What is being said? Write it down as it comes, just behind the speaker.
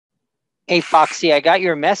Hey, Foxy, I got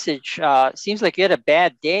your message. Seems like you had a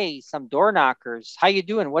bad day. Some door knockers. How you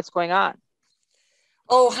doing? What's going on?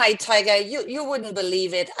 Oh, hi, Tiger. You wouldn't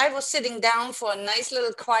believe it. I was sitting down for a nice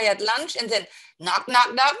little quiet lunch and then knock,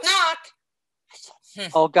 knock, knock, knock. I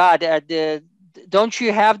thought, Oh God, don't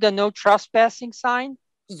you have the no trespassing sign?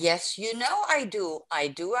 yes, you know I do. I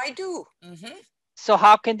do. So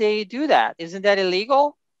how can they do that? Isn't that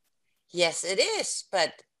illegal? Yes, it is.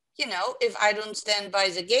 But, if I don't stand by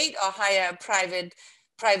the gate or hire a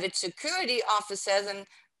private security officer, then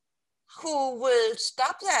who will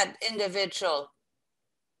stop that individual?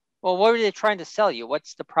 Well, what are they trying to sell you?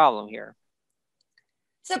 What's the problem here?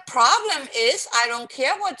 The problem is, I don't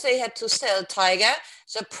care what they had to sell, Tiger.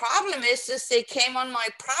 The problem is this they came on my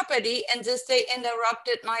property and this they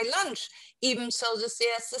interrupted my lunch. Even so, this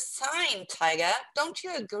there's a sign, Tiger. Don't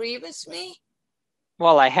you agree with me?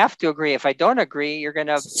 Well, I have to agree. If I don't agree, you're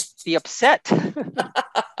gonna be upset.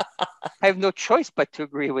 I have no choice but to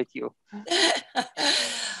agree with you.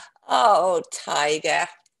 Oh, Tiger.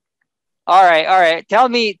 All right. Tell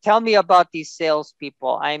me about these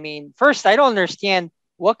salespeople. I mean, first, I don't understand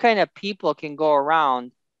what kind of people can go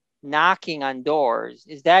around knocking on doors.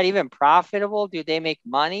 Is that even profitable? Do they make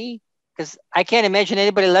money? Because I can't imagine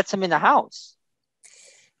anybody lets them in the house.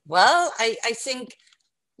 Well, I think,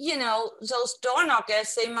 those door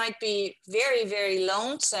knockers, they might be very, very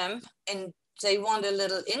lonesome and they want a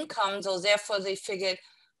little income. So therefore they figured,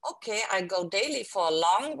 okay, I go daily for a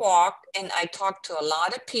long walk and I talk to a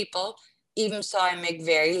lot of people, even so I make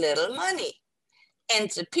very little money. And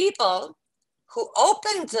the people who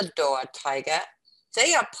open the door, Tiger,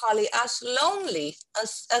 they are probably as lonely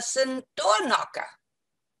as a door knocker.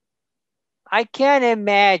 I can't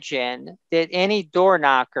imagine that any door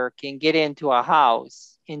knocker can get into a house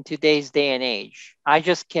in today's day and age. I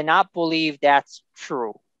just cannot believe that's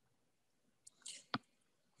true.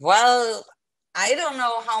 Well, I don't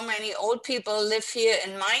know how many old people live here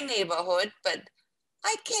in my neighborhood, but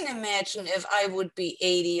I can imagine if I would be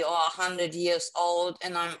 80 or 100 years old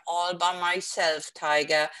and I'm all by myself,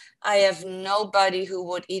 Tiger. I have nobody who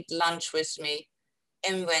would eat lunch with me.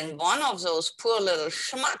 And when one of those poor little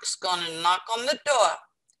schmucks gonna knock on the door,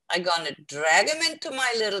 I'm gonna drag him into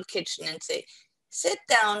my little kitchen and say, sit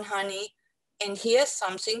down, honey, and here's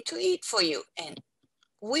something to eat for you. And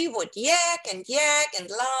we would yak and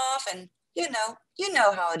laugh and you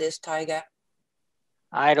know how it is, Tiger.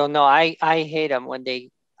 I don't know. I hate them when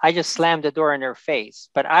I just slam the door in their face.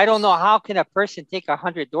 But I don't know how can a person take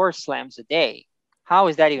 100 door slams a day? How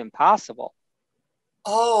is that even possible?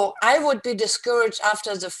 Oh, I would be discouraged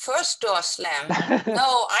after the first door slam. I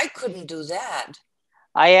No, I couldn't do that.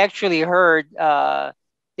 actually heard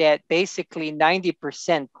that basically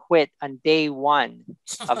 90% quit on day one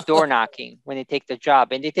of door knocking when they take the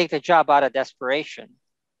job, and they take the job out of desperation.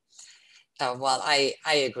 Well, I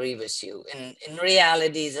agree with you. In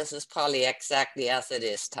reality, this is probably exactly as it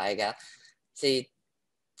is, Tiger. They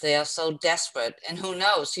they are so desperate, and who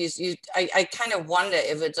knows? I kind of wonder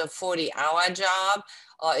if it's a 40-hour job,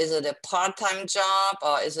 or is it a part-time job,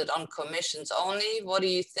 or is it on commissions only? What do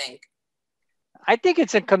you think? I think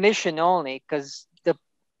it's a commission only because the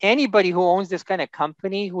anybody who owns this kind of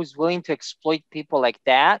company who's willing to exploit people like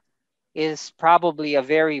that is probably a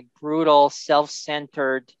very brutal,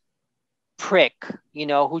 self-centered prick,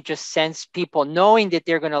 who just sends people knowing that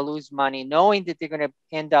they're going to lose money, knowing that they're going to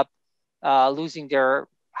end up losing their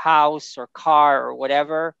house or car or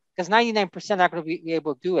whatever, because 99% not going to be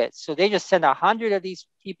able to do it. So they just send 100 of these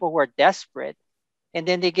people who are desperate, and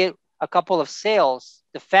then they get a couple of sales.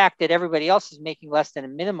 The fact that everybody else is making less than a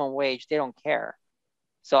minimum wage, they don't care.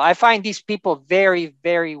 So I find these people very,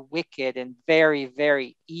 very wicked and very,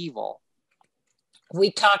 very evil.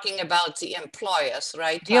 We talking about the employers,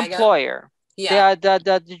 right, The Tiger? employer, Yeah,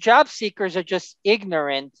 the job seekers are just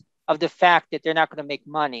ignorant of the fact that they're not going to make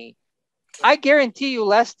money. I guarantee you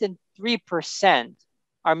less than 3%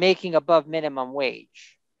 are making above minimum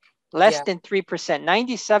wage. Less yeah, than 3%,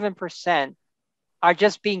 97% are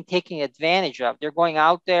just being taken advantage of. They're going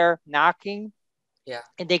out there knocking yeah.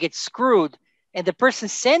 and they get screwed. And the person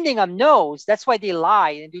sending them knows. That's why they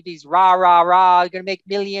lie and do these rah, rah, rah. You're going to make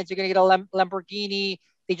millions. You're going to get a Lamborghini.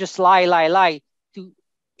 They just lie, lie, lie to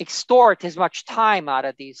extort as much time out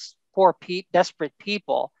of these poor, desperate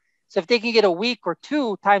people. So if they can get a week or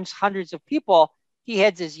two times hundreds of people, he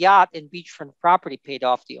heads his yacht and beachfront property paid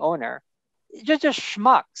off the owner. Just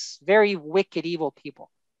schmucks, very wicked, evil people.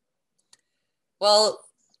 Well,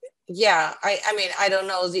 yeah, I mean, I don't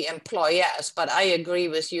know the employers, but I agree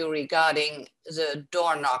with you regarding the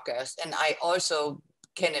door knockers. And I also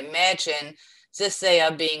can imagine this they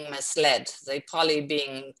are being misled. They probably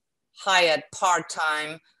being hired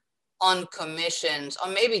part-time on commissions,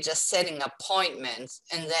 or maybe just setting appointments,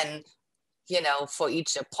 and then, for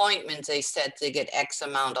each appointment, they said they get X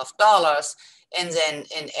amount of dollars. And then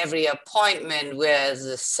in every appointment where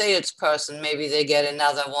the salesperson, maybe they get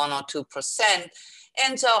another 1 or 2%.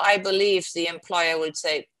 And so I believe the employer would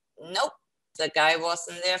say, nope, the guy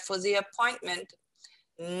wasn't there for the appointment.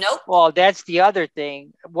 Nope. Well, that's the other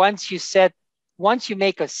thing. Once you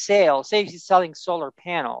make a sale, say he's selling solar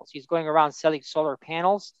panels, he's going around selling solar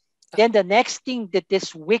panels. Then the next thing that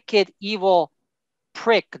this wicked, evil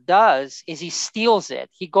prick does is he steals it.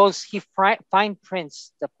 He fine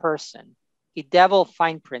prints the person. He devil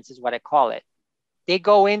fine prints is what I call it. They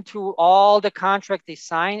go into all the contract they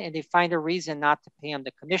sign and they find a reason not to pay him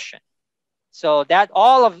the commission. So that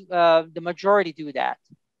all of the majority do that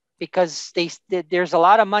because there's a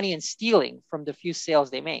lot of money in stealing from the few sales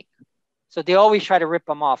they make. So they always try to rip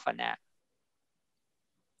them off on that.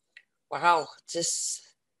 Wow, this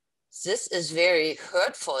is very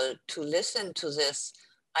hurtful to listen to this.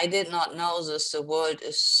 I did not know this. The world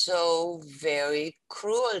is so very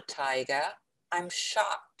cruel, Tiger. I'm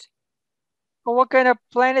shocked. Well, what kind of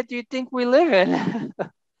planet do you think we live in?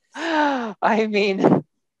 I mean,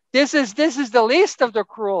 this is the least of the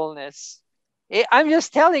cruelness. I'm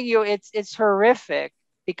just telling you, it's horrific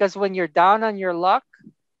because when you're down on your luck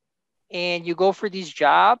and you go for these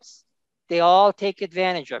jobs, they all take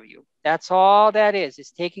advantage of you. That's all that is.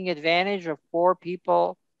 It's taking advantage of poor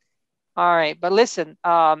people. All right, but listen,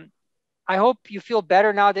 I hope you feel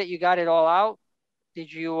better now that you got it all out.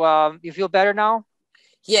 Did you feel better now?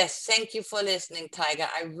 Yes, thank you for listening, Tiger.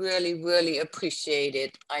 I really, really appreciate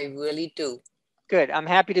it. I really do. Good. I'm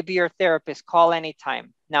happy to be your therapist. Call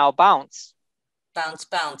anytime. Now bounce. Bounce,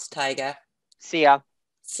 bounce, Tiger. See ya.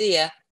 See ya.